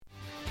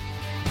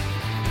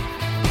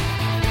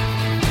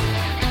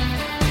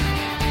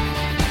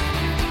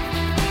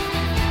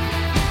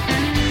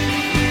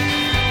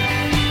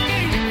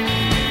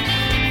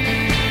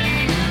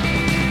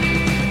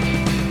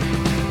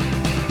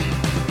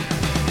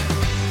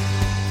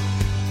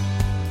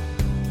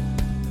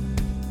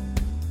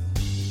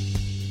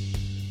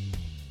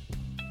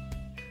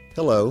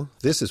Hello,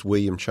 this is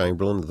William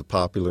Chamberlain of the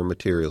Popular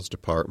Materials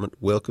Department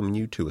welcoming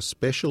you to a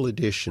special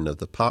edition of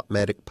the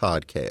Popmatic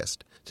Podcast.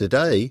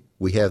 Today,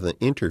 we have an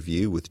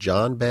interview with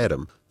John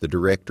Badham, the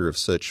director of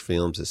such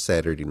films as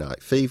Saturday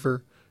Night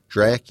Fever,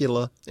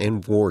 Dracula,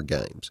 and War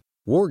Games.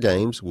 War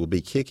Games will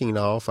be kicking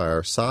off our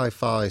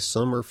Sci-Fi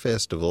Summer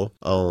Festival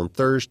on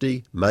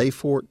Thursday, May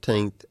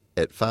 14th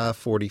at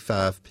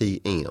 5:45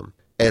 p.m.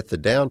 at the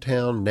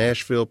downtown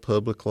Nashville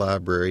Public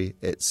Library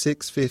at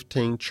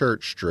 615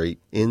 Church Street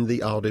in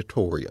the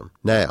auditorium.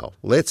 Now,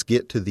 let's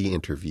get to the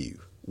interview.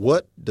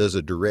 What does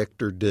a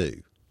director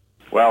do?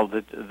 Well,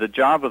 the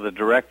job of the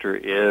director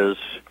is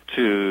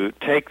to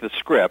take the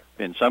script.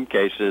 In some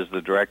cases,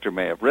 the director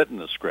may have written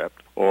the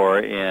script, or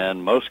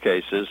in most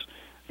cases,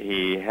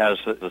 he has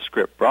the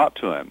script brought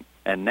to him.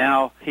 And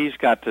now he's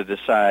got to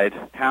decide,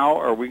 how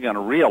are we going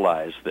to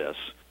realize this?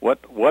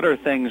 What are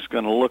things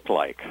going to look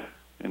like?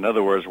 In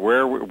other words,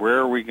 where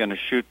are we going to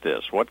shoot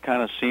this? What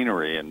kind of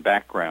scenery and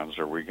backgrounds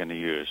are we going to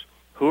use?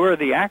 Who are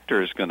the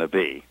actors going to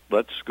be?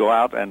 Let's go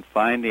out and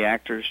find the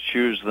actors,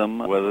 choose them,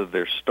 whether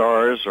they're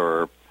stars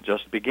or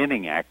just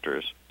beginning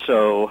actors.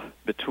 So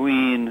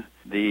between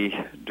the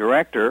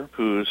director,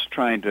 who's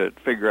trying to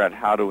figure out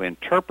how to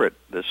interpret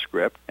the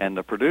script, and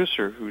the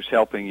producer, who's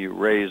helping you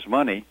raise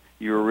money,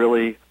 you're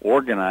really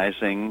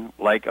organizing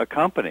like a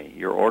company.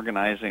 You're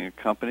organizing a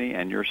company,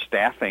 and you're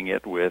staffing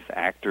it with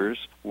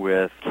actors,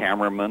 with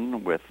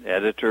cameramen, with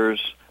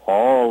editors,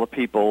 all the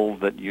people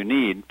that you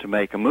need to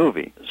make a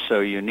movie. So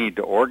you need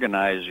to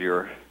organize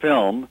your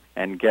film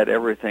and get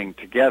everything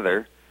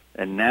together,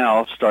 and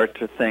now start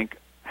to think,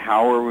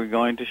 how are we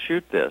going to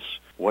shoot this?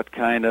 What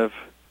kind of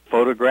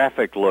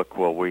photographic look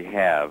will we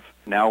have?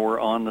 Now we're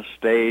on the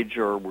stage,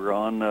 or we're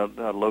on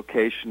a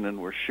location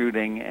and we're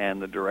shooting,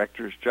 and the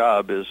director's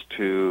job is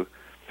to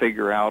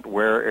figure out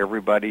where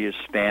everybody is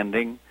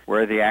standing,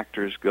 where the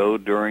actors go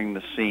during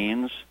the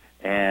scenes,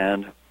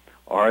 and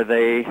are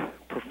they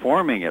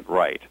performing it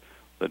right?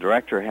 The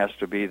director has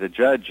to be the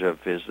judge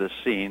of, is this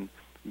scene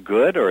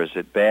good or is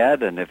it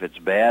bad? And if it's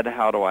bad,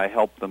 how do I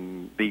help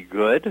them be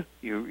good?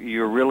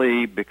 You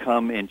really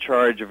become in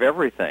charge of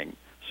everything.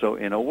 So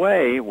in a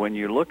way, when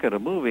you look at a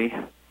movie,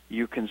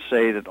 you can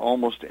say that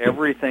almost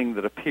everything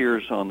that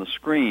appears on the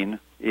screen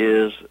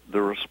is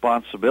the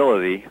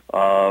responsibility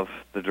of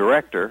the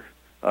director,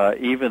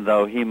 even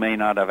though he may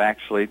not have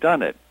actually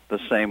done it. The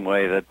same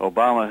way that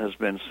Obama has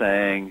been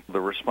saying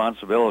the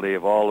responsibility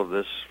of all of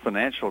this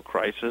financial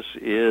crisis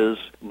is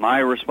my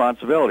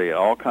responsibility. It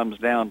all comes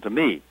down to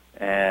me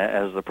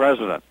as the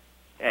president.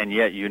 And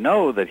yet you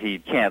know that he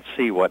can't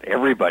see what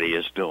everybody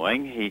is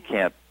doing. He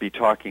can't be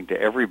talking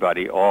to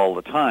everybody all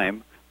the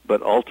time.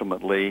 But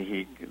ultimately,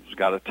 he's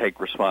got to take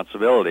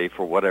responsibility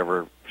for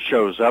whatever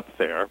shows up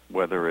there,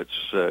 whether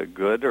it's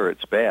good or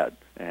it's bad,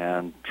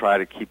 and try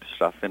to keep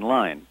stuff in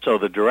line. So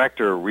the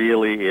director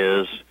really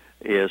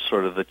is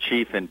sort of the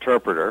chief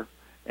interpreter,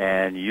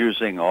 and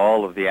using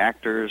all of the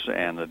actors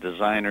and the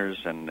designers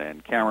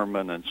and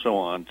cameramen and so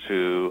on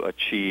to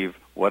achieve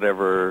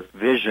whatever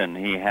vision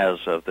he has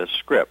of this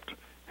script,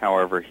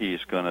 however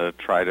he's going to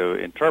try to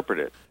interpret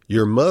it.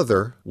 Your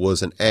mother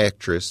was an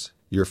actress.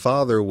 Your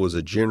father was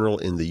a general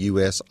in the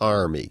U.S.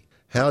 Army.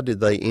 How did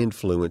they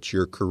influence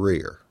your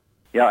career?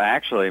 Yeah,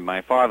 actually,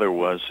 my father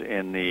was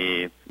in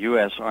the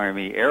U.S.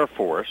 Army Air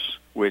Force,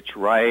 which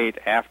right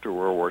after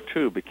World War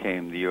II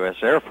became the U.S.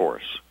 Air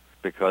Force,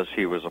 because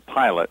he was a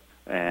pilot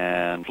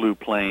and flew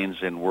planes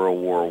in World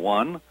War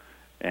I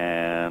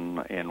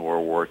and in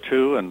World War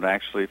II, and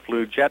actually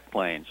flew jet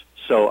planes.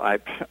 So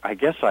I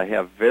guess I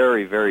have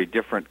very, very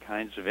different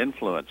kinds of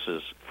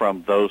influences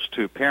from those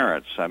two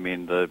parents. I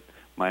mean,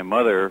 my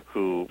mother,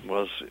 who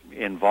was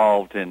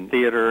involved in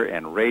theater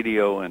and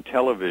radio and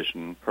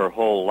television her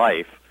whole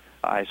life,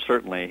 I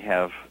certainly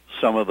have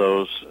some of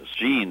those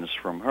genes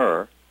from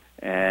her,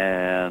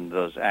 and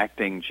those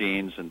acting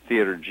genes and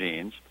theater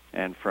genes.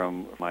 And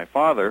from my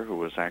father, who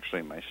was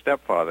actually my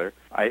stepfather,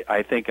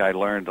 I think I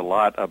learned a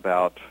lot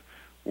about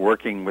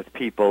working with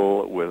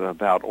people,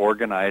 about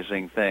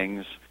organizing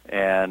things,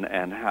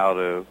 and how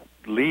to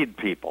lead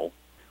people,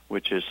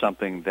 which is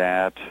something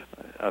that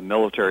a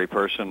military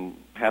person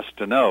has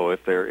to know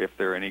if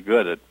they're any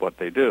good at what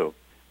they do.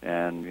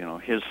 And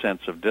his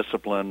sense of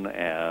discipline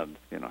and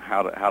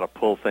how to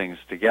pull things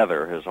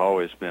together has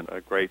always been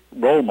a great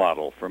role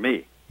model for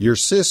me. Your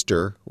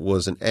sister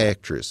was an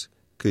actress.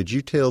 Could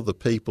you tell the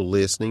people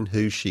listening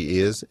who she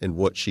is and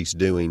what she's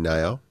doing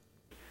now?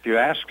 If you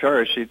ask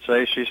her, she'd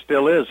say she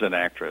still is an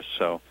actress.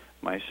 So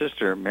my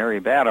sister, Mary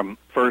Badham,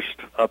 first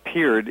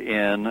appeared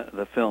in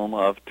the film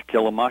of To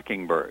Kill a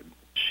Mockingbird.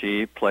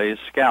 She plays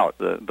Scout,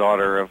 the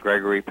daughter of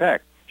Gregory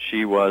Peck.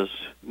 She was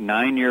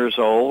 9 years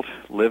old,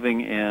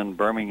 living in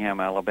Birmingham,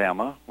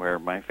 Alabama, where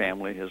my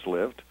family has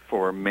lived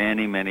for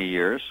many, many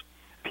years.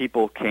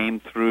 People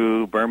came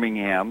through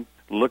Birmingham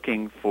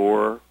looking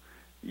for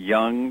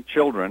young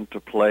children to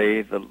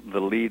play the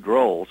lead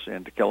roles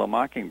in To Kill a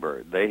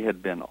Mockingbird. They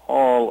had been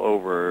all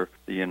over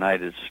the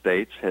United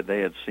States.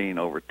 They had seen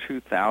over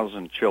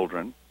 2,000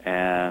 children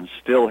and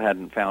still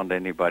hadn't found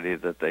anybody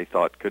that they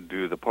thought could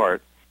do the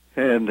part.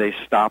 And they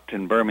stopped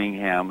in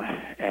Birmingham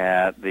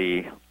at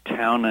the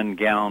Town and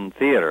Gown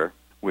Theater,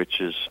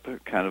 which is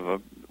kind of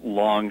a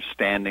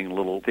long-standing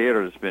little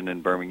theater that's been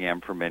in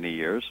Birmingham for many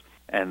years.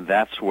 And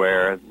that's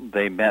where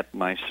they met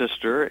my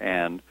sister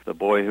and the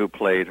boy who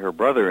played her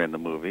brother in the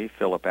movie,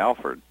 Philip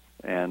Alford.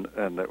 And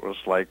it was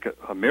like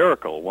a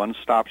miracle,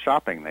 one-stop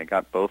shopping. They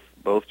got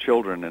both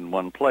children in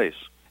one place.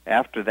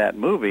 After that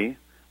movie,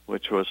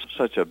 which was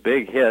such a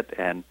big hit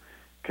and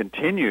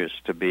continues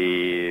to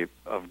be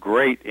of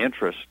great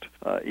interest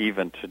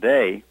even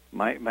today,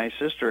 my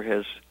sister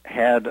has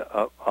had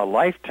a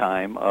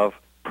lifetime of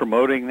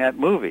promoting that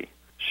movie.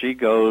 She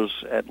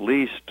goes at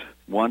least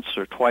once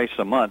or twice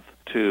a month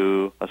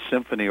to a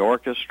symphony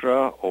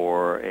orchestra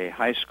or a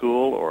high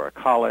school or a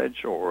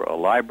college or a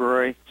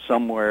library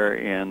somewhere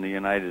in the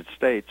United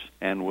States,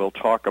 and will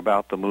talk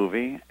about the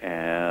movie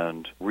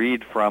and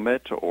read from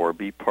it or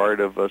be part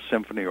of a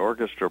symphony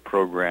orchestra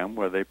program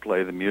where they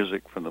play the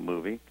music from the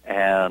movie.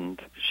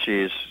 And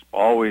she's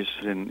always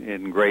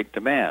in great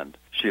demand.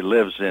 She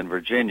lives in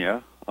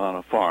Virginia on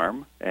a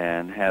farm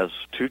and has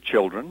 2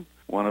 children,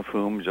 one of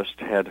whom just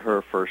had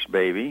her first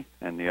baby,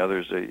 and the other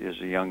is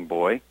a young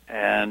boy.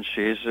 And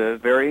she's a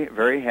very,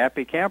 very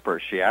happy camper.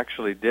 She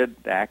actually did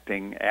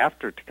acting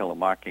after To Kill a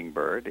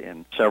Mockingbird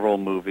in several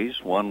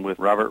movies, one with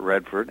Robert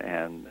Redford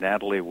and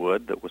Natalie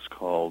Wood that was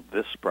called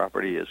This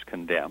Property is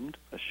Condemned.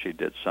 She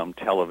did some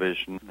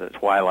television. The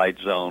Twilight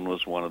Zone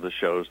was one of the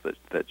shows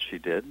that she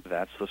did.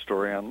 That's the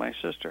story on my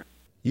sister.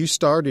 You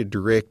started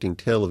directing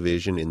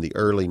television in the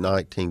early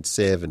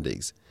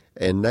 1970s.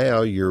 And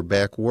now you're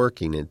back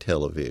working in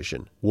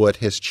television. What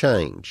has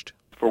changed?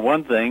 For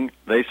one thing,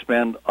 they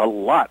spend a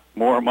lot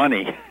more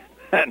money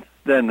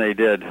than they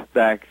did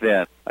back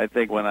then. I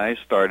think when I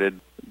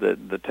started,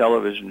 the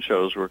television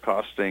shows were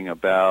costing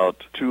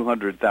about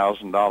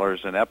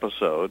 $200,000 an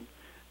episode,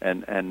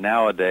 and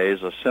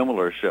nowadays a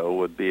similar show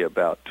would be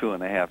about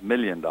 $2.5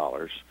 million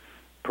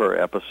per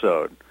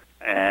episode.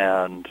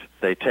 And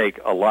they take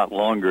a lot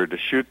longer to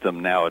shoot them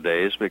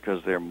nowadays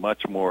because they're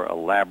much more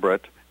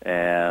elaborate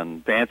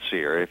and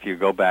fancier. If you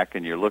go back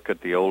and you look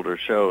at the older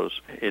shows,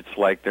 it's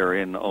like they're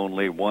in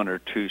only 1 or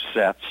 2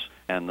 sets,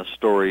 and the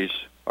stories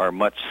are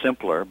much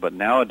simpler. But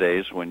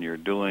nowadays, when you're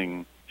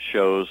doing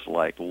shows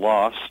like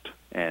Lost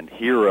and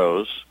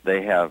Heroes,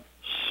 they have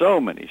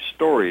so many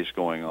stories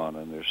going on,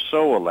 and they're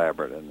so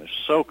elaborate, and they're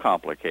so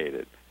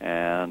complicated.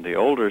 And the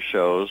older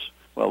shows,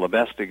 well, the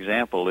best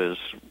example is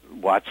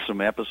watch some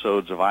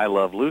episodes of I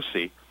Love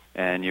Lucy,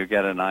 and you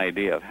get an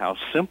idea of how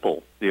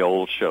simple the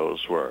old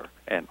shows were.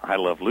 And I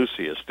Love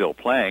Lucy is still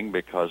playing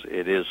because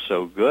it is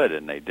so good,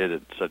 and they did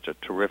it such a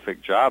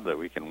terrific job that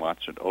we can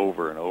watch it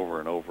over and over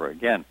and over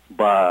again.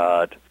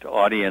 But the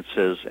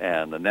audiences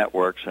and the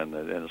networks and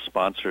the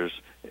sponsors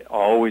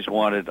always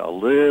wanted a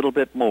little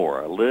bit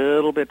more, a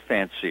little bit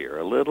fancier,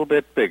 a little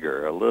bit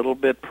bigger, a little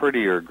bit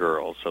prettier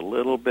girls, a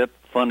little bit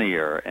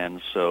funnier,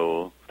 and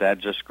so that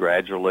just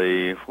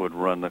gradually would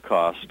run the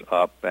cost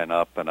up and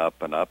up and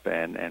up and up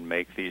and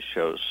make these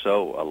shows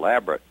so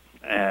elaborate.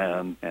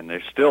 And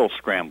they're still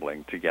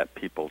scrambling to get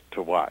people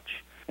to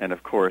watch. And,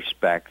 of course,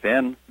 back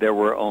then, there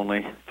were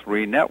only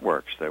 3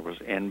 networks. There was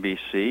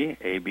NBC,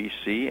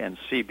 ABC, and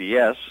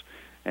CBS,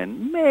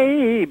 and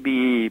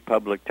maybe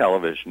public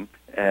television,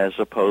 as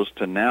opposed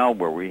to now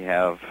where we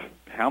have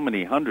how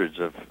many hundreds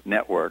of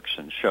networks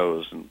and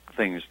shows and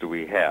things do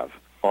we have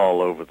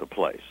all over the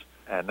place.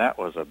 And that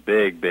was a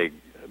big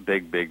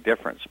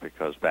difference,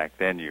 because back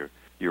then you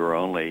were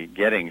only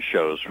getting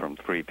shows from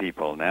 3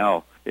 people.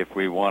 Now, if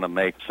we want to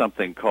make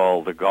something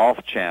called the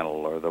Golf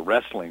Channel or the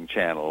Wrestling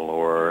Channel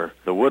or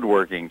the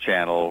Woodworking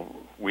Channel,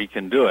 we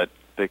can do it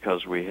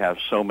because we have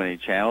so many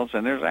channels,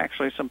 and there's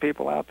actually some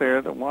people out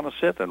there that want to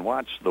sit and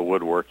watch the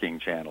Woodworking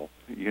Channel.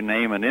 You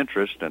name an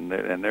interest, and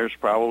there's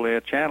probably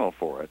a channel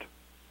for it.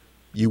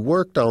 You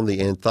worked on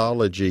the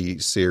anthology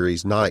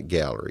series Night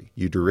Gallery.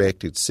 You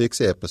directed 6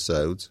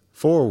 episodes.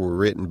 4 were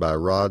written by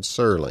Rod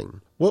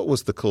Serling. What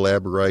was the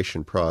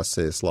collaboration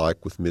process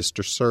like with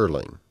Mr.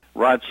 Serling?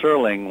 Rod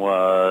Serling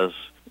was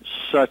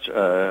such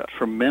a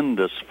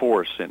tremendous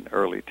force in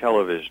early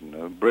television,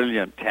 a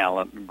brilliant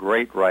talent,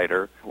 great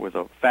writer with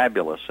a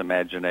fabulous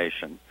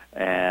imagination.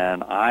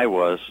 And I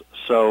was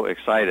so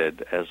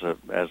excited as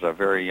a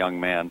very young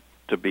man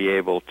to be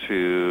able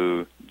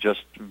to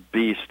just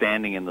be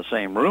standing in the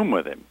same room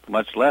with him,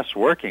 much less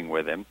working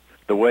with him.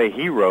 The way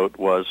he wrote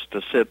was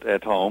to sit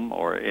at home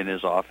or in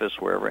his office,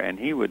 wherever, and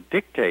he would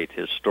dictate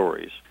his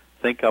stories,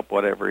 think up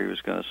whatever he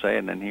was going to say,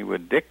 and then he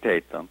would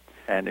dictate them.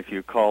 And if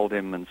you called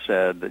him and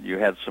said that you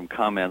had some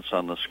comments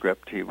on the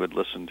script, he would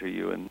listen to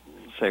you and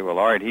say, well,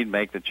 all right, he'd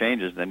make the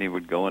changes, then he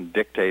would go and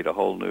dictate a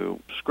whole new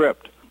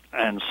script.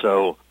 And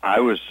so I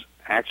was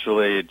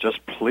actually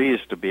just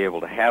pleased to be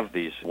able to have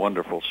these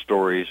wonderful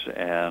stories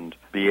and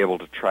be able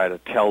to try to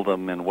tell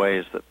them in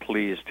ways that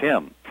pleased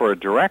him. For a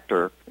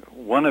director,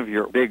 one of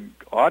your big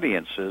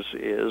audiences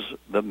is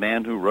the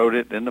man who wrote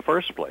it in the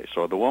first place,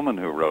 or the woman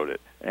who wrote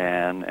it,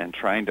 and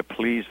trying to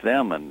please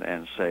them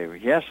and say,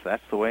 yes,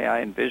 that's the way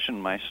I envision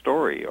my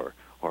story, or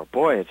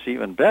boy, it's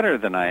even better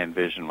than I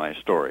envision my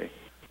story.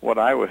 what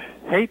I would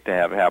hate to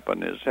have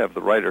happen is have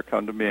the writer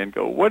come to me and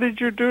go, "What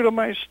did you do to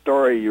my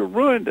story? You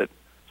ruined it."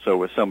 So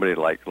with somebody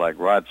like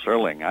Rod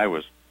Serling, I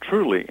was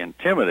truly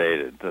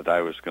intimidated that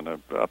I was going to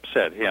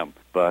upset him.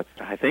 But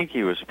I think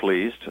he was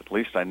pleased. At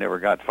least I never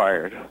got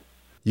fired.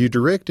 You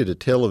directed a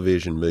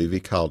television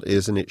movie called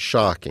Isn't It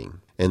Shocking?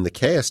 And the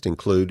cast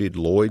included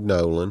Lloyd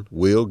Nolan,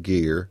 Will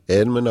Geer,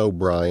 Edmund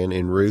O'Brien,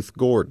 and Ruth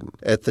Gordon.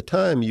 At the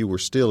time you were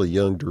still a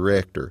young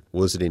director.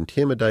 Was it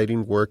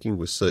intimidating working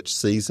with such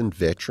seasoned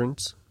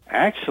veterans?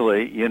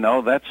 Actually,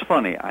 that's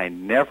funny. I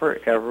never,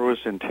 ever was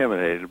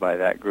intimidated by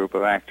that group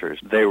of actors.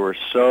 They were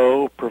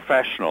so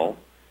professional,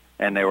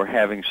 and they were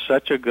having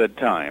such a good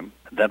time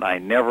that I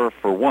never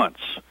for once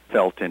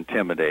felt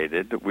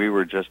intimidated. We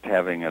were just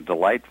having a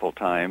delightful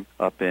time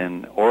up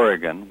in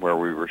Oregon where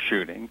we were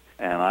shooting,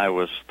 and I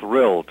was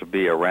thrilled to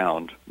be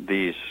around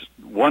these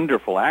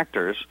wonderful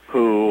actors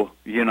who,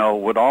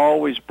 would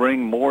always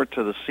bring more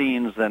to the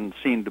scenes than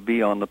seemed to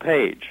be on the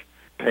page.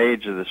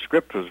 The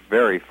script was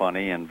very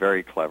funny and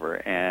very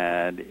clever,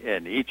 and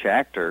each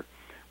actor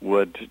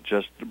would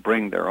just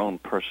bring their own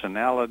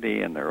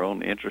personality and their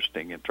own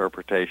interesting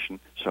interpretation.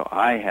 So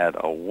I had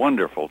a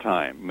wonderful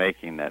time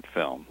making that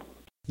film.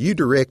 You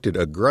directed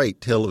a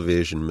great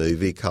television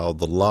movie called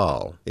The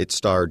Law. It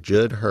starred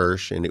Judd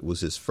Hirsch, and it was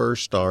his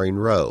first starring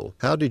role.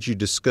 How did you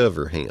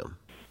discover him?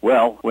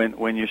 Well,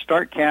 when you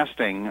start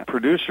casting,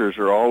 producers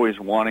are always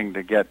wanting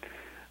to get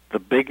the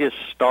biggest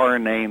star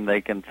name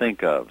they can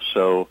think of.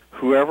 So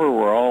whoever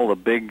were all the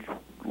big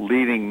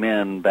leading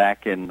men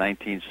back in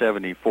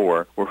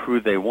 1974 were who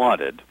they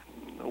wanted.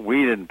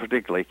 We didn't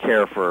particularly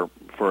care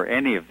for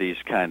any of these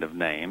kind of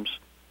names.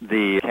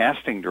 The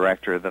casting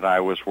director that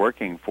I was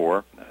working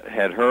for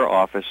had her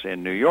office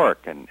in New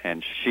York,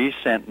 and she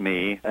sent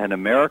me an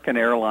American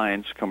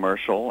Airlines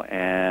commercial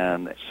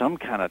and some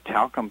kind of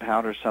talcum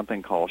powder,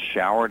 something called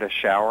Shower to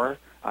Shower.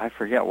 I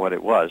forget what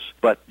it was,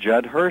 but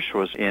Judd Hirsch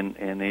was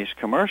in these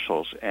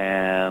commercials,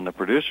 and the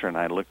producer and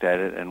I looked at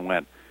it and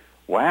went,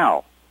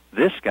 wow,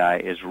 this guy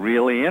is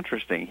really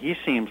interesting. He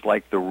seems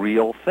like the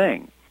real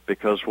thing,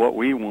 because what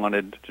we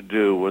wanted to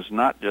do was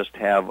not just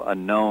have a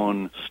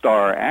known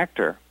star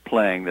actor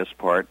playing this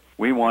part.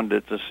 We wanted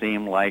it to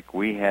seem like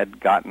we had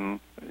gotten,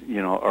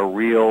 a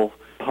real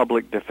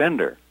public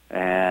defender.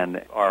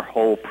 And our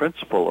whole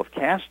principle of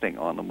casting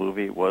on the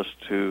movie was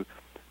to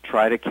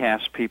try to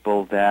cast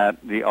people that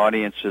the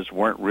audiences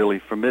weren't really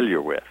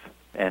familiar with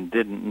and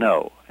didn't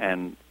know.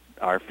 And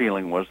our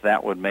feeling was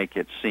that would make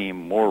it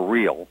seem more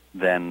real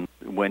than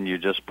when you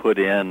just put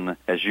in,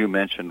 as you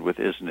mentioned with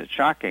Isn't It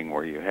Shocking,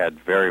 where you had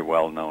very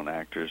well-known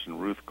actors,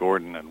 and Ruth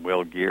Gordon and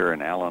Will Geer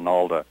and Alan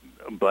Alda.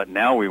 But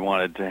now we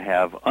wanted to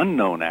have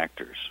unknown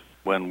actors.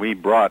 When we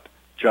brought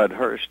Judd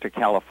Hirsch to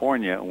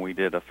California and we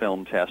did a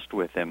film test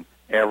with him,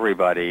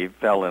 everybody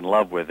fell in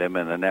love with him,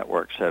 and the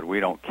network said, we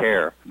don't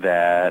care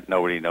that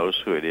nobody knows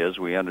who it is.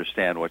 We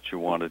understand what you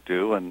want to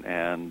do,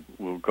 and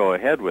we'll go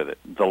ahead with it.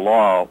 The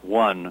Law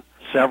won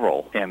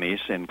several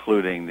Emmys,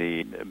 including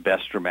the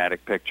Best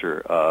Dramatic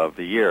Picture of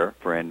the Year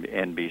for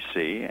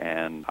NBC,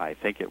 and I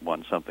think it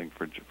won something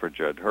for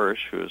Judd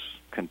Hirsch, who has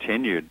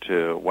continued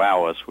to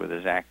wow us with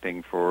his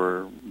acting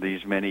for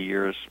these many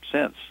years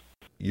since.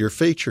 Your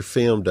feature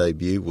film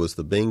debut was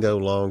the Bingo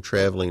Long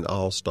Traveling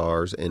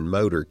All-Stars and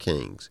Motor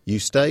Kings. You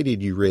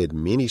stated you read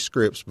many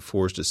scripts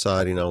before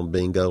deciding on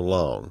Bingo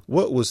Long.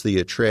 What was the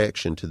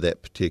attraction to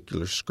that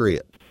particular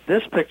script?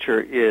 This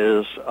picture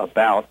is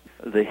about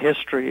the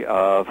history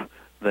of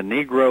the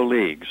Negro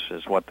Leagues,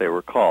 is what they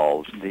were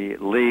called, the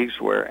leagues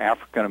where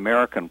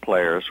African-American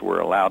players were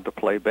allowed to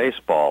play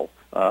baseball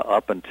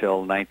up until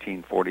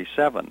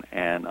 1947.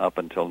 And up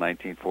until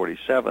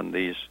 1947,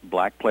 these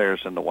black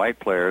players and the white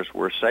players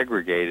were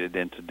segregated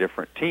into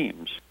different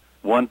teams.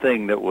 One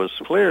thing that was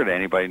clear to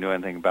anybody who knew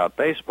anything about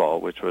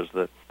baseball, which was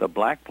that the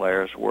black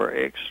players were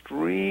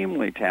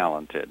extremely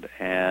talented.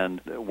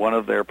 And one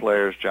of their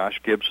players,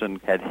 Josh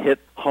Gibson, had hit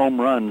home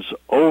runs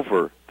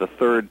over the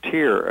third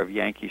tier of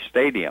Yankee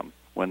Stadium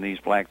when these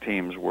black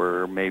teams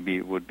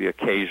would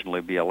occasionally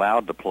be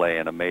allowed to play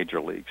in a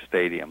major league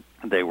stadium.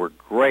 They were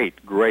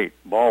great, great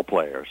ball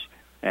players,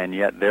 and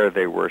yet there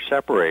they were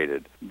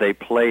separated. They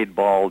played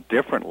ball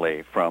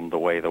differently from the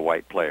way the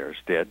white players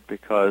did,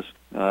 because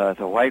the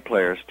white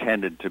players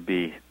tended to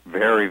be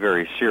very,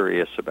 very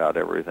serious about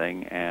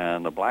everything,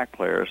 and the black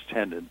players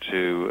tended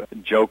to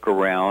joke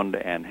around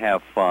and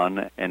have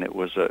fun, and it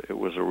was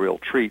a real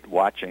treat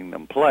watching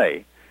them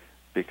play,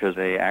 because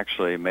they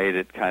actually made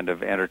it kind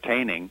of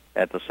entertaining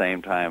at the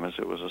same time as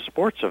it was a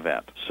sports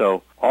event.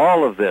 So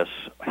all of this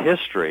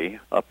history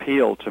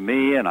appealed to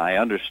me, and I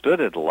understood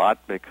it a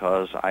lot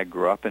because I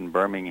grew up in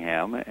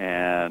Birmingham,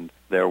 and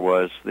there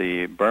was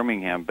the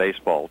Birmingham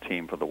baseball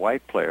team for the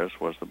white players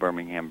was the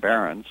Birmingham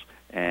Barons,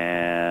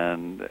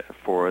 and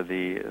for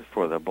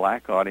the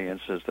black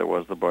audiences there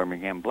was the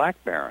Birmingham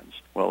Black Barons.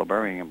 Well, the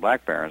Birmingham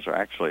Black Barons are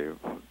actually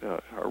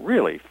a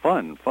really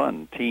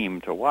fun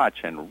team to watch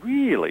and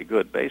really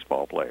good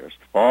baseball players.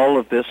 All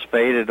of this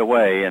faded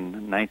away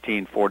in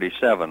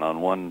 1947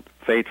 on one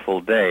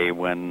fateful day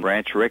when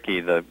Branch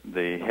Rickey, the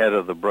head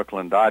of the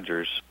Brooklyn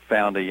Dodgers,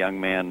 found a young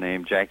man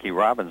named Jackie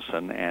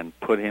Robinson and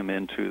put him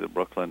into the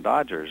Brooklyn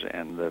Dodgers,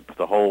 and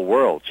the whole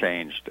world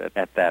changed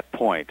at that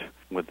point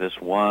with this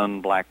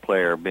one black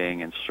player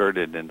being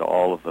inserted into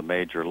all of the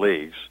major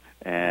leagues.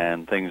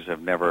 And things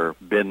have never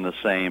been the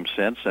same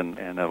since and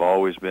have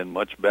always been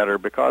much better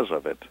because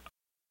of it.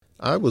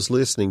 I was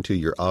listening to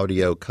your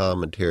audio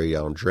commentary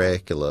on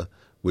Dracula,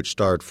 which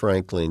starred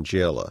Frank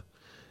Langella.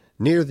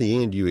 Near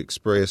the end, you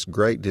expressed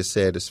great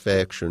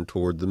dissatisfaction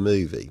toward the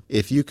movie.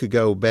 If you could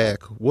go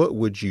back, what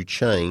would you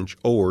change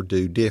or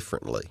do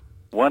differently?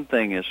 One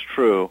thing is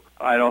true.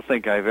 I don't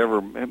think I've ever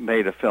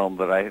made a film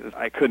that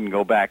I couldn't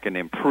go back and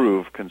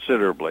improve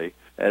considerably,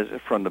 as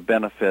from the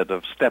benefit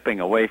of stepping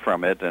away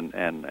from it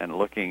and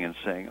looking and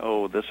saying,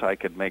 oh, I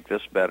could make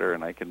this better,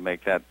 and I could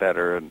make that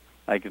better, and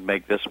I could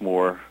make this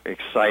more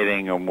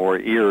exciting or more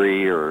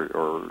eerie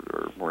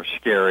or more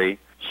scary.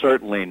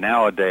 Certainly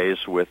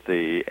nowadays, with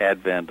the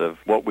advent of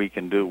what we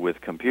can do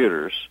with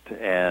computers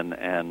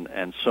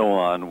and so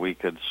on, we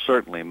could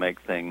certainly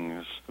make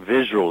things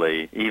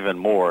visually even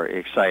more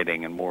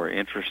exciting and more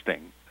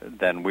interesting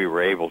than we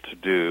were able to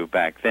do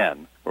back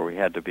then, where we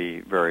had to be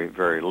very,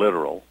 very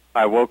literal.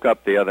 I woke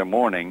up the other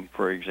morning,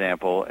 for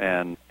example,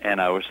 and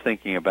I was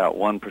thinking about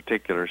one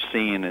particular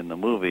scene in the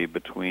movie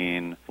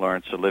between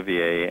Laurence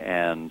Olivier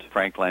and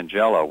Frank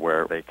Langella,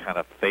 where they kind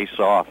of face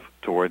off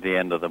toward the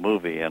end of the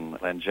movie, and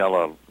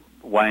Langella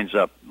winds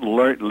up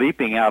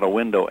leaping out a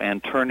window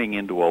and turning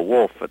into a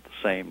wolf at the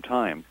same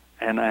time.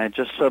 And I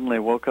just suddenly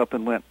woke up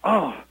and went,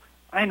 oh,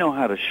 I know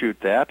how to shoot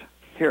that.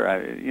 Here,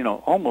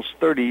 almost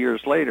 30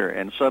 years later,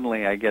 and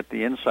suddenly I get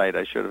the insight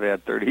I should have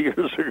had 30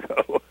 years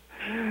ago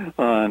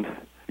on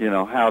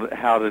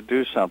how to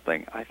do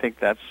something. I think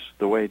that's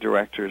the way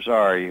directors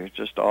are. You're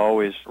just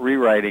always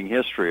rewriting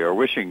history or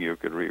wishing you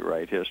could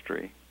rewrite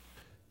history.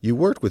 You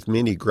worked with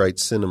many great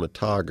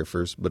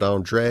cinematographers, but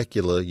on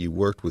Dracula you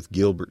worked with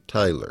Gilbert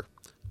Taylor.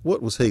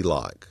 What was he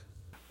like?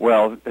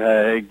 Well,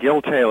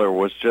 Gil Taylor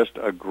was just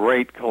a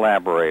great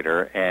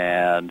collaborator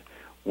and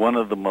one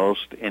of the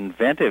most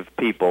inventive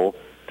people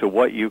to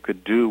what you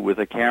could do with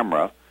a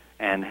camera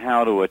and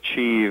how to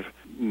achieve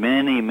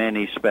many,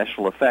 many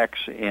special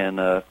effects in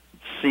a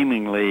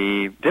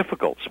seemingly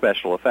difficult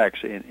special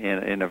effects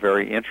in a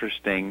very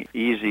interesting,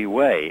 easy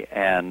way.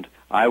 And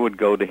I would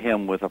go to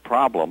him with a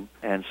problem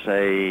and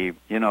say,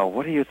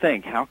 what do you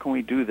think? How can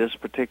we do this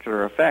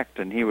particular effect?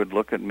 And he would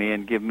look at me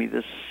and give me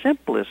the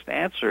simplest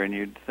answer, and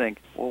you'd think,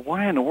 well,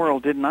 why in the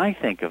world didn't I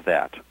think of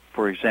that?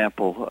 For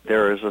example,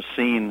 there is a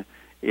scene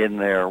in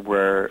there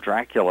where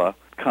Dracula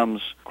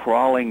comes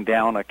crawling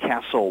down a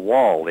castle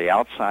wall, the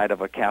outside of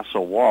a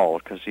castle wall,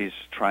 because he's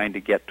trying to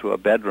get to a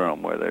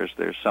bedroom where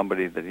there's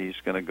somebody that he's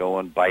going to go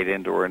and bite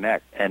into her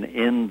neck. And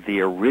in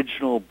the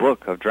original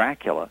book of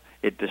Dracula,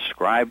 it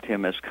described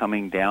him as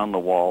coming down the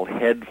wall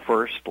head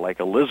first like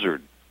a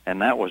lizard.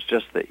 And that was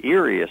just the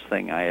eeriest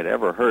thing I had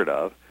ever heard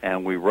of.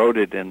 And we wrote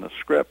it in the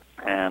script,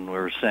 and we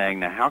were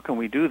saying, now how can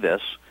we do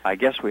this? I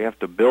guess we have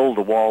to build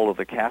the wall of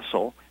the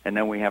castle, and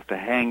then we have to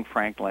hang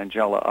Frank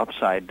Langella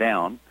upside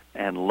down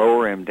and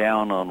lower him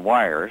down on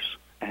wires.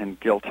 And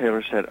Gil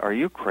Taylor said, are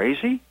you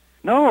crazy?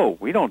 No,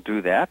 we don't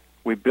do that.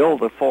 We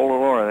build the full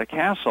floor of the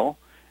castle,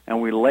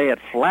 and we lay it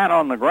flat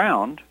on the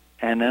ground,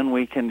 and then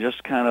we can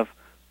just kind of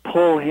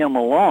pull him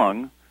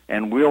along,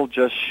 and we'll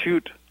just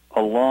shoot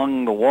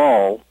along the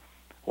wall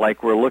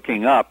like we're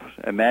looking up.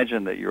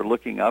 Imagine that you're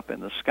looking up in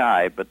the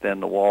sky, but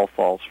then the wall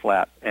falls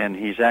flat, and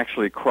he's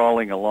actually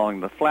crawling along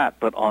the flat.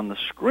 But on the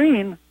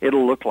screen,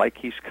 it'll look like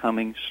he's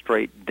coming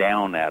straight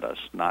down at us,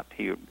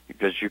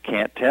 because you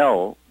can't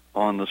tell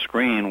on the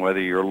screen whether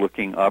you're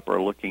looking up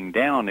or looking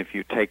down if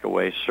you take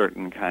away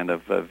certain kind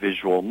of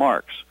visual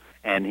marks.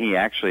 And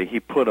he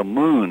put a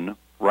moon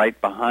right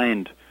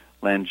behind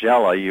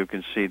Langella. You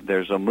can see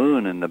there's a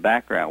moon in the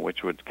background,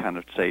 which would kind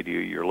of say to you,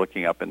 you're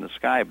looking up in the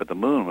sky, but the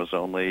moon was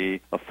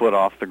only a foot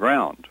off the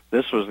ground.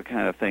 This was the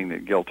kind of thing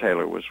that Gil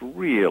Taylor was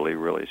really,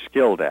 really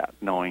skilled at,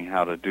 knowing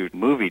how to do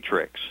movie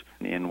tricks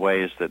in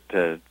ways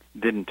that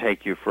didn't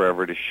take you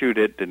forever to shoot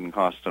it, didn't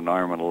cost an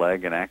arm and a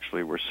leg, and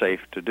actually were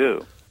safe to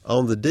do.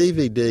 On the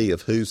DVD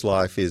of Whose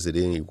Life Is It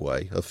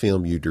Anyway, a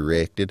film you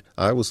directed,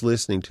 I was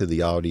listening to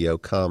the audio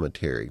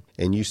commentary,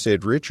 and you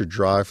said Richard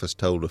Dreyfuss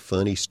told a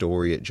funny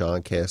story at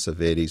John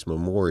Cassavetes'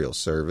 memorial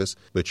service,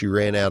 but you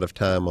ran out of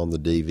time on the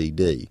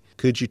DVD.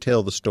 Could you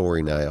tell the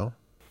story now?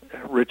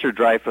 Richard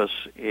Dreyfuss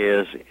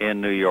is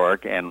in New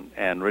York,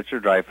 and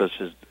Richard Dreyfuss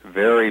is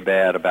very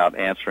bad about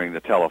answering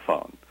the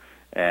telephone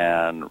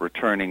and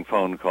returning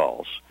phone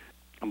calls.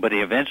 But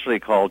he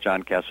eventually called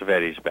John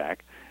Cassavetes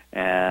back,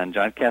 and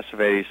John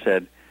Cassavetes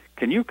said,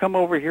 can you come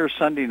over here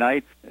Sunday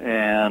night,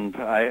 and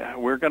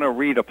we're going to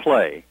read a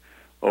play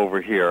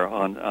over here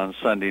on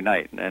Sunday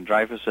night. And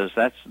Dreyfuss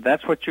says,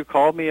 that's what you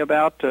called me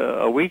about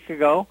a week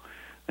ago?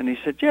 And he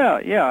said,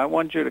 yeah, I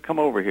wanted you to come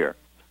over here.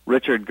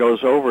 Richard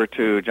goes over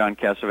to John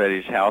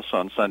Cassavetes' house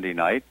on Sunday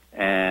night,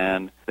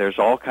 and there's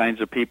all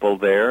kinds of people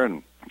there,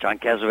 and John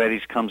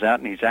Cassavetes comes out,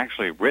 and he's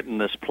actually written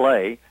this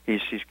play.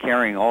 He's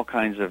carrying all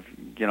kinds of,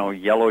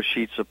 yellow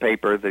sheets of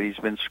paper that he's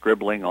been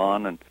scribbling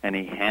on, and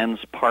he hands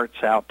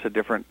parts out to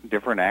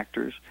different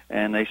actors,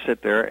 and they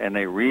sit there and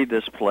they read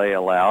this play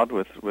aloud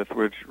with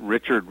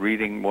Richard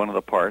reading one of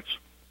the parts.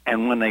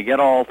 And when they get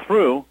all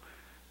through,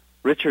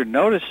 Richard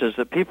notices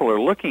that people are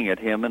looking at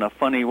him in a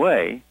funny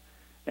way,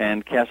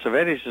 and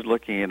Cassavetes is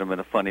looking at him in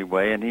a funny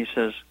way, and he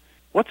says,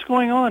 "What's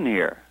going on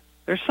here?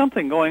 There's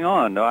something going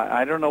on.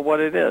 I don't know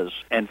what it is."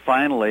 And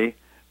finally,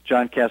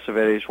 John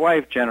Cassavetes'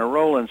 wife, Jenna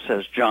Rowland,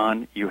 says,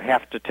 "John, you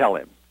have to tell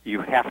him.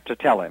 You have to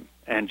tell him."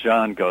 And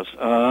John goes,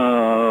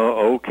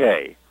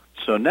 okay.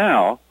 So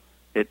now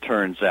it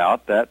turns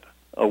out that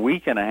a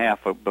week and a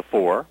half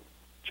before,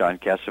 John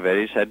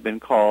Cassavetes had been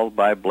called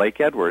by Blake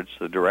Edwards,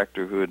 the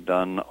director who had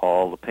done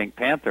all the Pink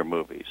Panther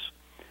movies,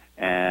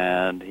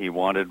 and he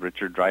wanted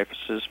Richard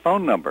Dreyfuss's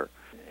phone number.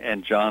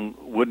 And John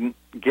wouldn't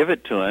give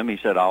it to him. He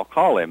said, "I'll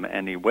call him,"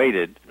 and he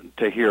waited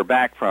to hear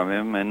back from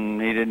him,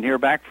 and he didn't hear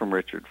back from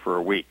Richard for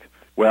a week.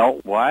 Well,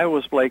 why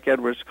was Blake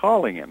Edwards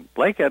calling him?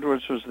 Blake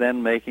Edwards was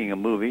then making a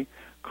movie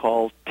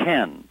called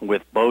 10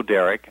 with Bo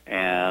Derek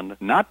and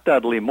not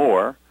Dudley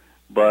Moore,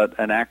 but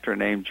an actor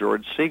named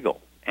George Segal.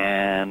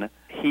 And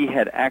he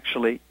had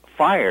actually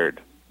fired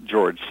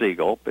George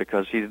Segal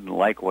because he didn't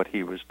like what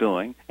he was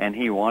doing, and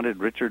he wanted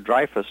Richard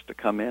Dreyfuss to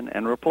come in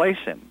and replace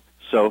him.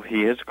 So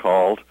he has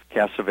called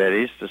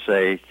Cassavetes to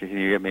say, "Can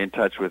you get me in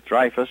touch with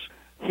Dreyfuss?"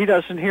 He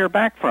doesn't hear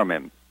back from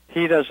him.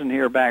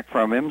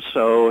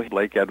 So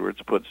Blake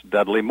Edwards puts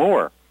Dudley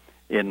Moore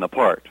in the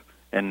part.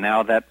 And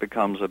now that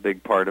becomes a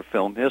big part of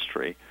film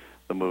history,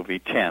 the movie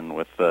 10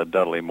 with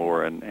Dudley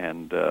Moore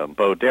and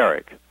Bo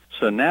Derek.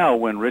 So now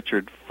when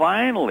Richard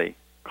finally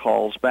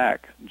calls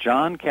back,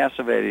 John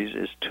Cassavetes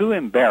is too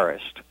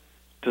embarrassed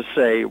to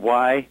say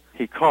why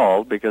he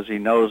called, because he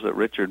knows that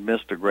Richard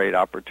missed a great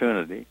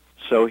opportunity.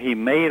 So he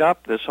made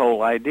up this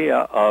whole idea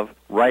of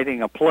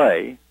writing a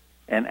play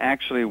and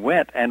actually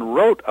went and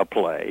wrote a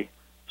play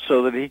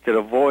so that he could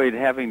avoid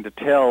having to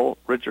tell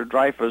Richard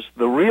Dreyfuss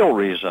the real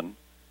reason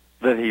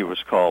that he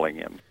was calling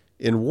him.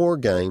 In War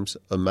Games,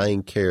 a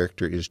main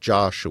character is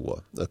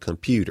Joshua, a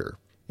computer.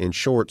 In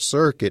Short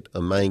Circuit,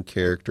 a main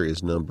character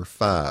is number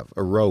 5,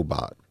 a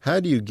robot.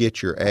 How do you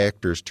get your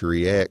actors to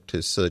react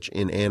to such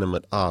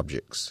inanimate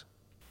objects?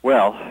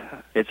 Well,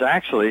 it's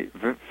actually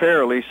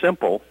fairly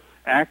simple.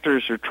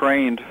 Actors are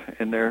trained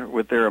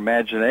with their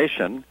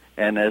imagination,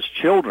 and as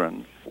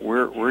children,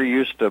 we're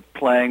used to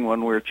playing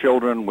when we're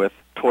children with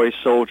toy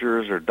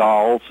soldiers or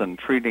dolls and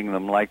treating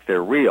them like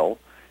they're real,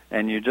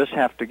 and you just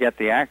have to get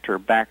the actor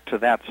back to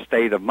that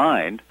state of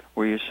mind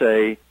where you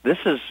say, this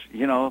is,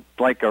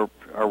 like a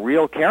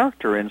real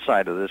character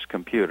inside of this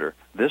computer.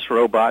 This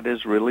robot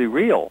is really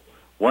real.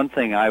 One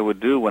thing I would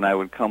do when I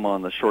would come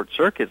on the Short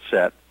Circuit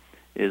set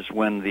is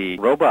when the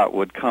robot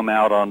would come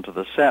out onto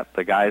the set,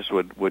 the guys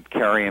would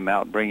carry him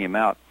out, bring him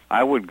out.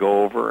 I would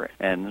go over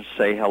and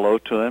say hello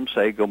to him,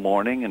 say good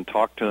morning, and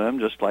talk to him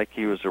just like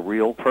he was a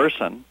real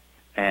person.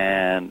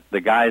 And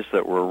the guys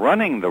that were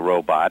running the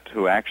robot,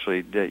 who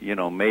actually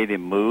made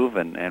him move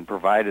and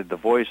provided the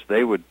voice,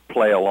 they would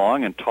play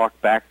along and talk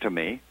back to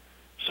me.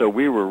 So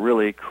we were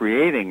really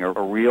creating a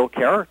real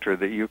character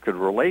that you could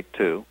relate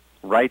to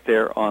right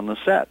there on the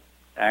set.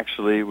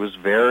 Actually, it was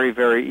very,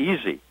 very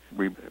easy.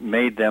 We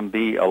made them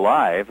be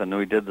alive, and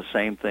we did the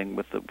same thing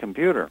with the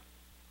computer.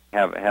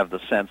 Have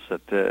the sense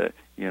that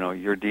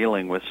you're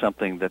dealing with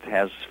something that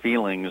has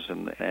feelings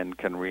and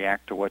can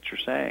react to what you're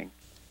saying.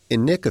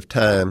 In Nick of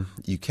Time,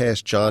 you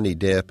cast Johnny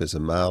Depp as a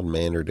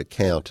mild-mannered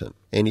accountant,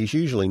 and he's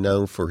usually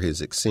known for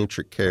his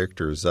eccentric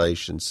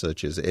characterizations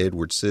such as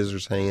Edward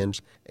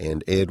Scissorhands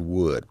and Ed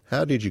Wood.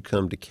 How did you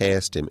come to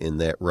cast him in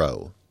that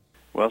role?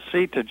 Well,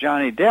 see, to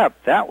Johnny Depp,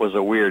 that was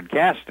a weird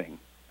casting.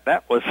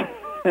 That was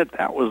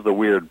the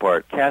weird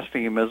part,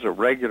 casting him as a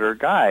regular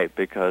guy,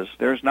 because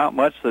there's not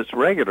much that's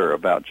regular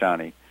about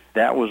Johnny.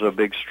 That was a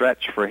big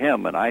stretch for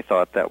him, and I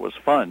thought that was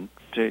fun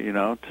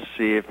to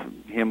see if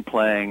him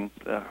playing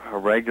a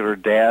regular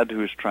dad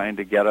who's trying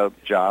to get a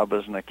job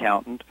as an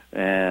accountant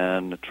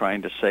and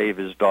trying to save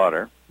his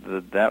daughter.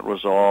 That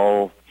was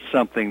all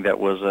something that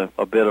was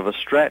a bit of a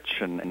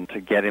stretch, and to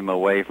get him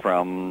away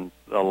from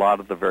a lot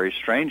of the very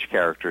strange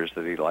characters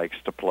that he likes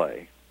to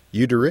play.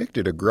 You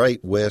directed a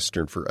great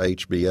Western for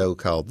HBO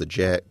called The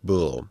Jack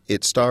Bull.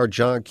 It starred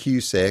John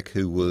Cusack,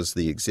 who was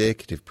the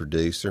executive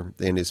producer,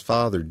 and his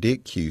father,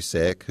 Dick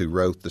Cusack, who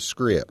wrote the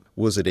script.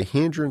 Was it a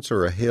hindrance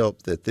or a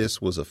help that this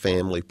was a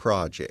family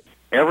project?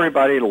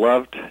 Everybody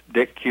loved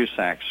Dick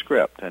Cusack's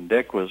script, and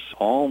Dick was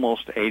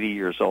almost 80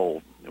 years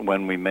old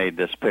when we made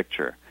this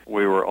picture.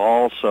 We were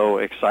all so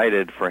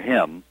excited for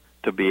him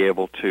to be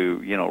able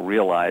to,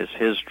 realize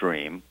his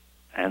dream.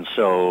 And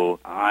so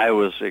I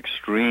was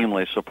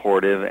extremely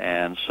supportive,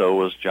 and so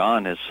was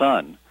John, his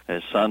son.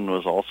 His son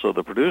was also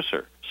the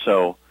producer.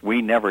 So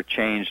we never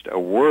changed a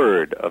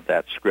word of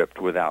that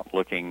script without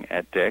looking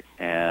at Dick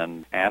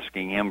and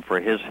asking him for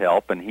his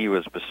help, and he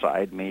was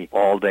beside me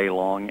all day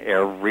long,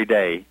 every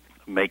day,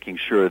 making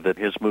sure that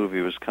his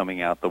movie was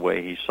coming out the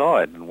way he saw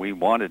it. And we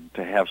wanted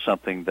to have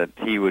something that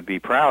he would be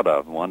proud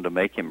of, wanted to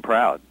make him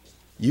proud.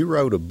 You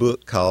wrote a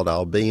book called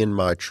I'll Be in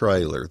My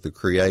Trailer, The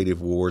Creative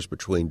Wars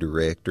Between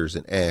Directors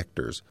and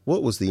Actors.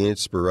 What was the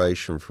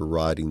inspiration for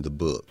writing the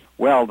book?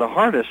 Well, the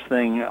hardest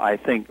thing I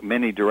think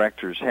many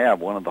directors have,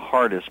 one of the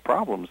hardest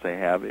problems they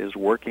have, is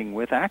working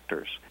with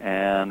actors.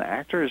 And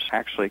actors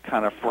actually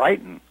kind of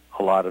frighten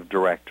a lot of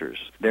directors.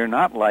 They're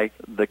not like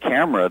the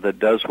camera that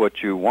does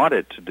what you want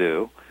it to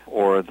do,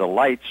 or the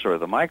lights or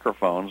the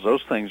microphones.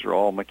 Those things are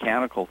all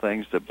mechanical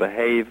things that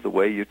behave the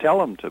way you tell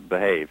them to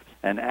behave.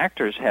 And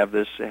actors have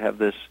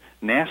this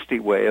nasty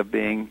way of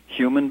being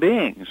human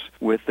beings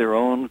with their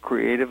own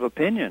creative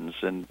opinions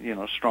and,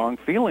 strong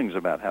feelings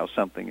about how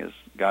something has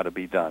got to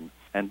be done.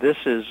 And this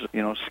is,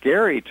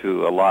 scary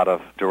to a lot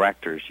of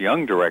directors,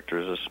 young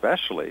directors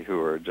especially,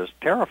 who are just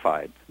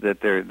terrified that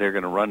they're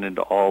going to run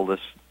into all this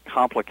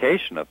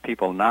complication of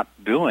people not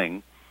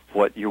doing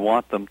what you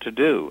want them to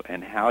do.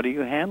 And how do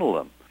you handle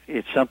them?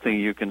 It's something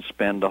you can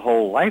spend a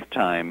whole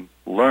lifetime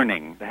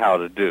learning how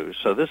to do.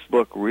 So this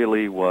book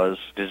really was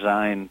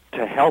designed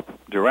to help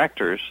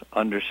directors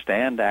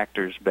understand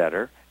actors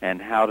better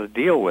and how to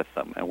deal with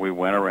them. And we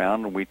went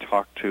around and we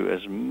talked to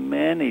as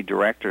many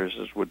directors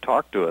as would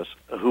talk to us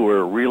who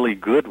were really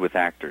good with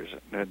actors.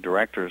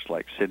 Directors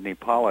like Sidney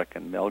Pollack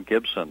and Mel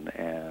Gibson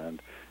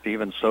and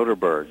Steven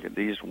Soderbergh.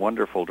 These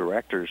wonderful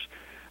directors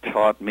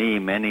taught me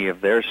many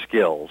of their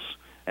skills,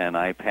 and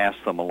I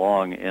passed them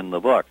along in the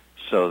book,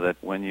 so that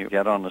when you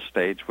get on the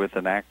stage with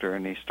an actor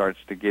and he starts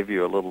to give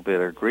you a little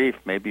bit of grief,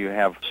 maybe you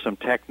have some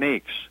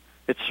techniques.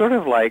 It's sort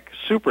of like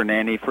Super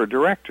Nanny for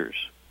directors.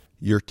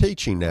 You're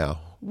teaching now.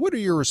 What are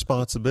your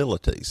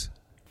responsibilities?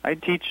 I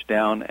teach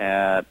down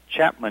at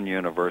Chapman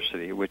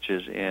University, which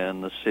is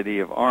in the city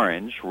of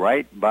Orange,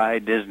 right by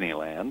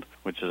Disneyland,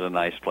 which is a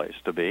nice place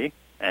to be.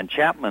 And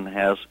Chapman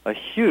has a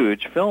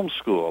huge film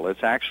school.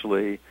 It's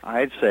actually,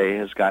 I'd say,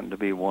 has gotten to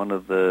be one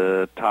of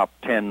the top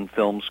 10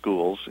 film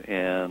schools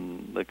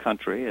in the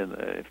country,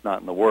 if not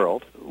in the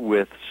world,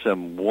 with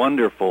some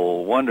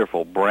wonderful,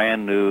 wonderful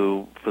brand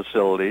new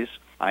facilities.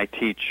 I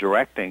teach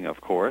directing,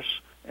 of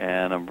course,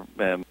 and I'm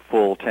a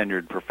full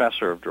tenured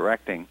professor of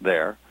directing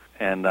there.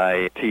 And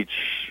I teach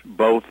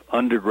both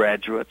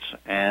undergraduates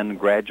and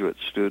graduate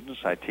students.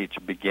 I teach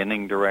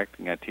beginning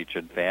directing, I teach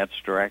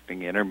advanced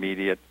directing,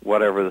 intermediate,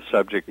 whatever the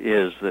subject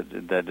is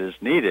that is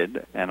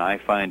needed. And I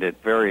find it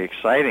very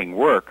exciting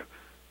work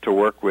to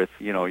work with,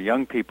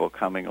 young people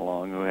coming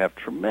along who have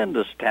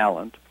tremendous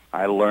talent.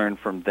 I learn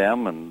from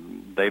them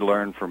and they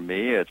learn from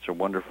me. It's a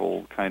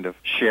wonderful kind of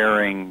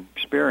sharing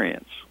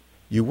experience.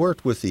 You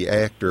worked with the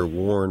actor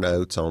Warren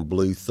Oates on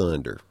Blue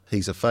Thunder.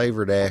 He's a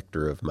favorite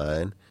actor of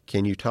mine.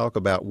 Can you talk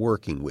about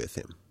working with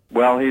him?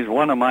 Well, he's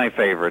one of my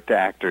favorite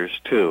actors,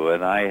 too,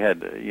 and I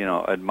had,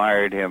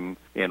 admired him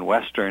in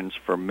Westerns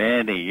for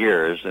many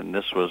years, and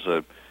this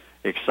was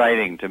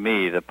exciting to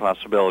me, the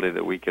possibility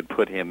that we could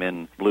put him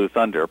in Blue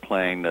Thunder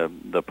playing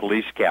the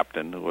police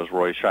captain who was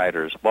Roy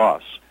Scheider's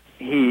boss.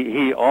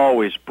 He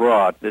always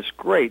brought this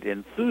great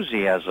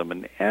enthusiasm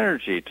and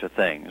energy to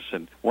things.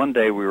 And one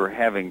day we were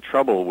having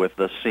trouble with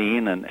the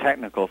scene, and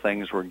technical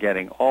things were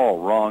getting all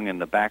wrong in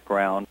the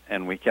background,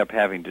 and we kept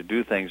having to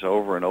do things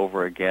over and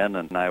over again.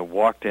 And I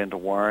walked into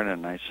Warren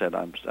and I said,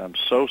 I'm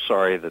so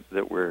sorry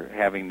that we're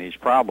having these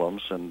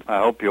problems, and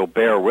I hope you'll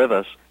bear with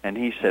us. And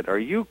he said, "Are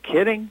you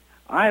kidding?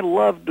 I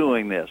love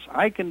doing this.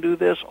 I can do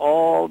this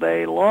all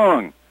day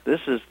long.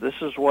 This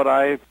is what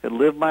I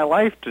lived my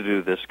life to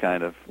do, this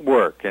kind of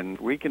work, and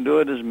we can do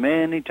it as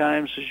many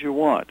times as you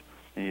want."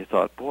 And you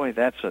thought, boy,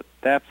 that's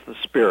the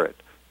spirit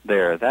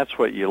there. That's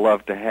what you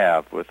love to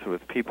have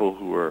with people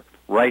who are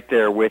right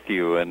there with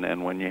you,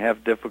 and when you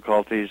have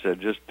difficulties,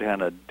 just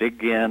kind of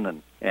dig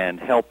in and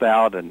help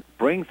out and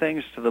bring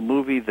things to the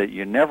movie that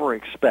you never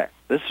expect.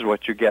 This is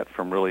what you get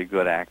from really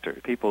good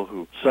actors, people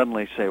who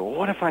suddenly say, well,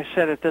 what if I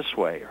said it this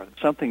way, or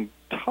something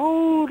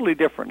totally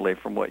differently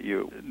from what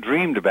you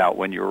dreamed about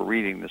when you were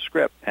reading the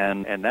script.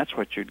 And that's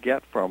what you'd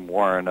get from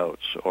Warren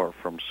Oates or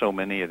from so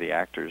many of the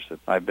actors that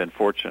I've been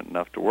fortunate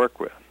enough to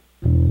work with.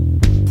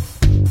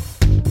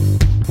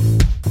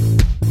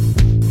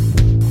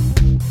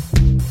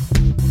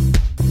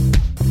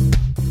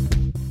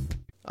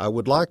 I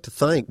would like to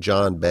thank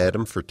John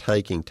Badham for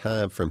taking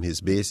time from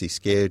his busy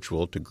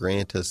schedule to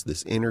grant us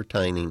this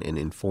entertaining and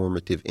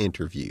informative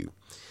interview.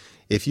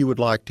 If you would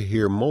like to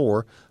hear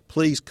more,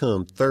 please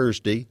come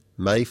Thursday,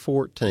 May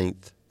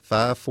 14th,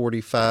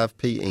 5:45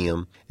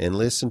 p.m., and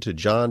listen to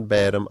John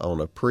Badham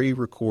on a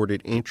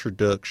pre-recorded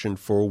introduction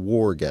for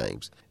War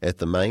Games at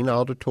the main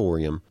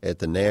auditorium at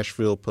the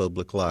Nashville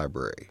Public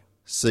Library.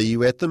 See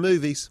you at the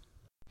movies.